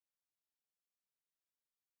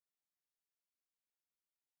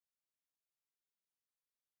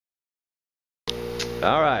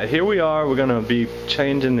Alright, here we are. We're going to be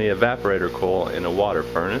changing the evaporator coil in a water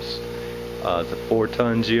furnace. It's a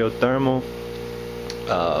 4-ton geothermal,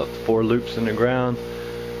 4 loops in the ground,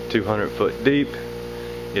 200 foot deep.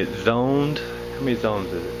 It's zoned. How many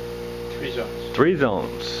zones is it? 3 zones. 3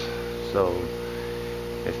 zones. So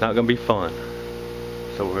it's not going to be fun.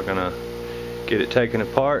 So we're going to get it taken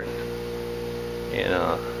apart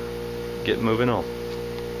and get moving on.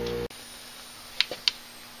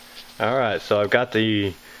 Alright, so I've got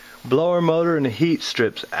the blower motor and the heat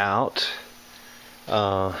strips out.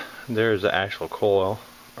 There's the actual coil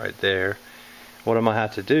right there. What I'm going to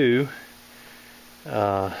have to do,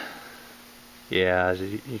 yeah, as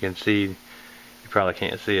you can see, you probably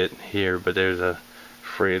can't see it here, but there's a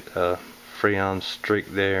freon streak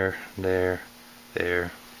there, right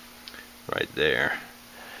there.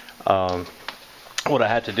 What I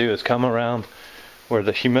had to do is come around where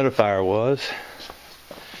the humidifier was,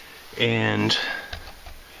 and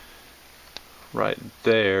right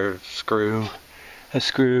there, screw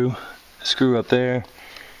up there,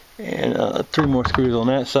 and 3 more screws on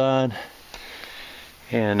that side,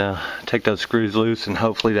 and take those screws loose, and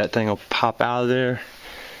hopefully that thing will pop out of there.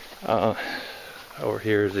 Over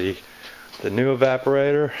here is the new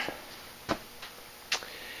evaporator,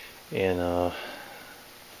 and I'll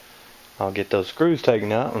get those screws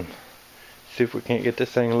taken out and see if we can't get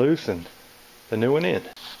this thing loose and the new one in.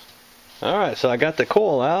 Alright, so I got the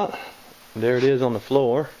coil out. There it is on the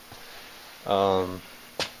floor. There's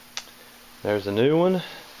a new one.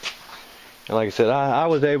 And like I said, I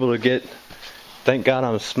was able to get, thank God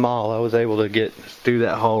I'm small, I was able to get through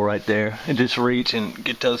that hole right there and just reach and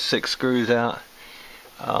get those 6 screws out.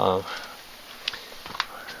 Let's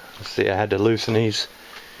see, I had to loosen these.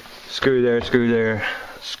 Screw there,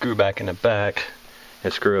 screw back in the back,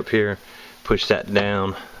 and screw up here. Push that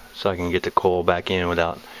down so I can get the coil back in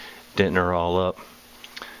without denting her all up.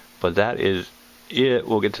 But that is it.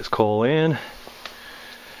 We'll get this coil in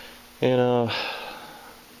and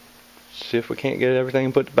see if we can't get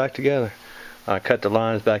everything put back together. I cut the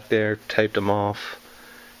lines back there, taped them off,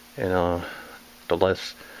 and the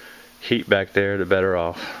less heat back there, the better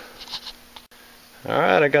off.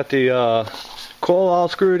 Alright, I got the coil all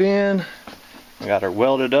screwed in. I got her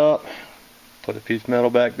welded up. Put a piece of metal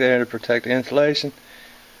back there to protect the insulation.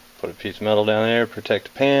 Put a piece of metal down there to protect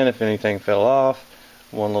the pan if anything fell off.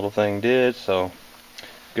 One little thing did, so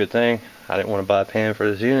good thing. I didn't want to buy a pan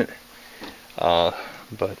for this unit.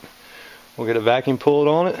 But we'll get a vacuum pulled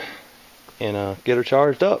on it and get her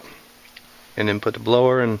charged up. And then put the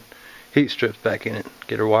blower and heat strips back in it.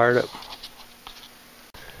 Get her wired up.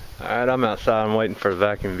 Alright, I'm outside. I'm waiting for the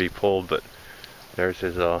vacuum to be pulled, but there's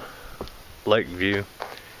his lake view.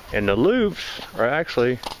 And the loops are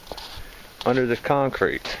actually under the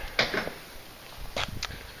concrete.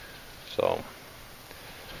 So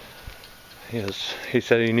he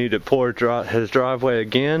said he needed to pour his driveway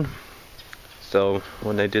again. So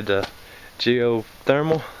when they did the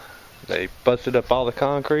geothermal, they busted up all the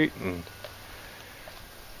concrete, and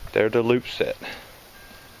there the loop set.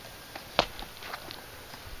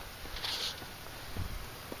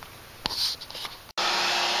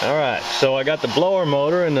 Alright, so I got the blower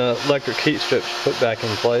motor and the electric heat strips put back in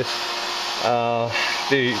place.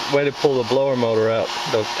 The way to pull the blower motor out,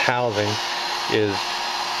 the housing, is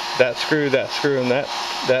that screw, and that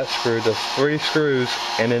screw, those 3 screws,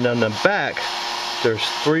 and then on the back there's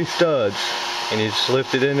 3 studs, and you just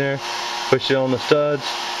lift it in there, push it on the studs,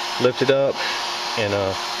 lift it up, and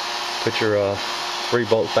put your 3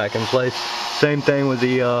 bolts back in place. Same thing with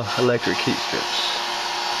the electric heat strips.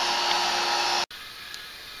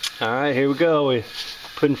 Alright, here we go. We're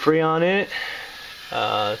putting Freon in it.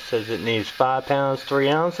 It says it needs 5 pounds, 3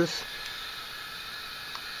 ounces.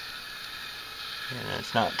 And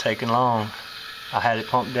it's not taking long. I had it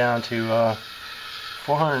pumped down to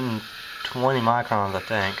 420 microns, I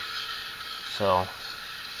think. So,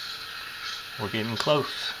 we're getting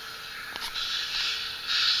close.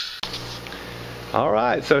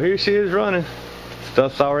 Alright, so here she is running.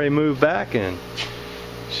 Stuff's already moved back, and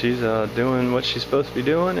she's doing what she's supposed to be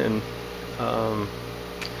doing, and I'm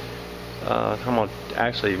going to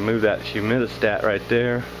actually move that humidistat right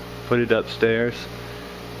there, put it upstairs,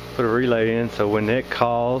 put a relay in, so when it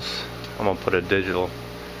calls, I'm going to put a digital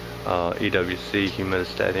EWC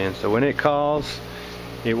humidistat in, so when it calls,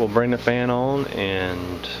 it will bring the fan on,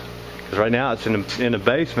 and because right now it's in the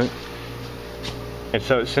basement, and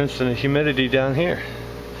so it sensing the humidity down here.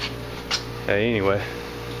 Okay, anyway.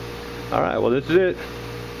 Alright, well this is it.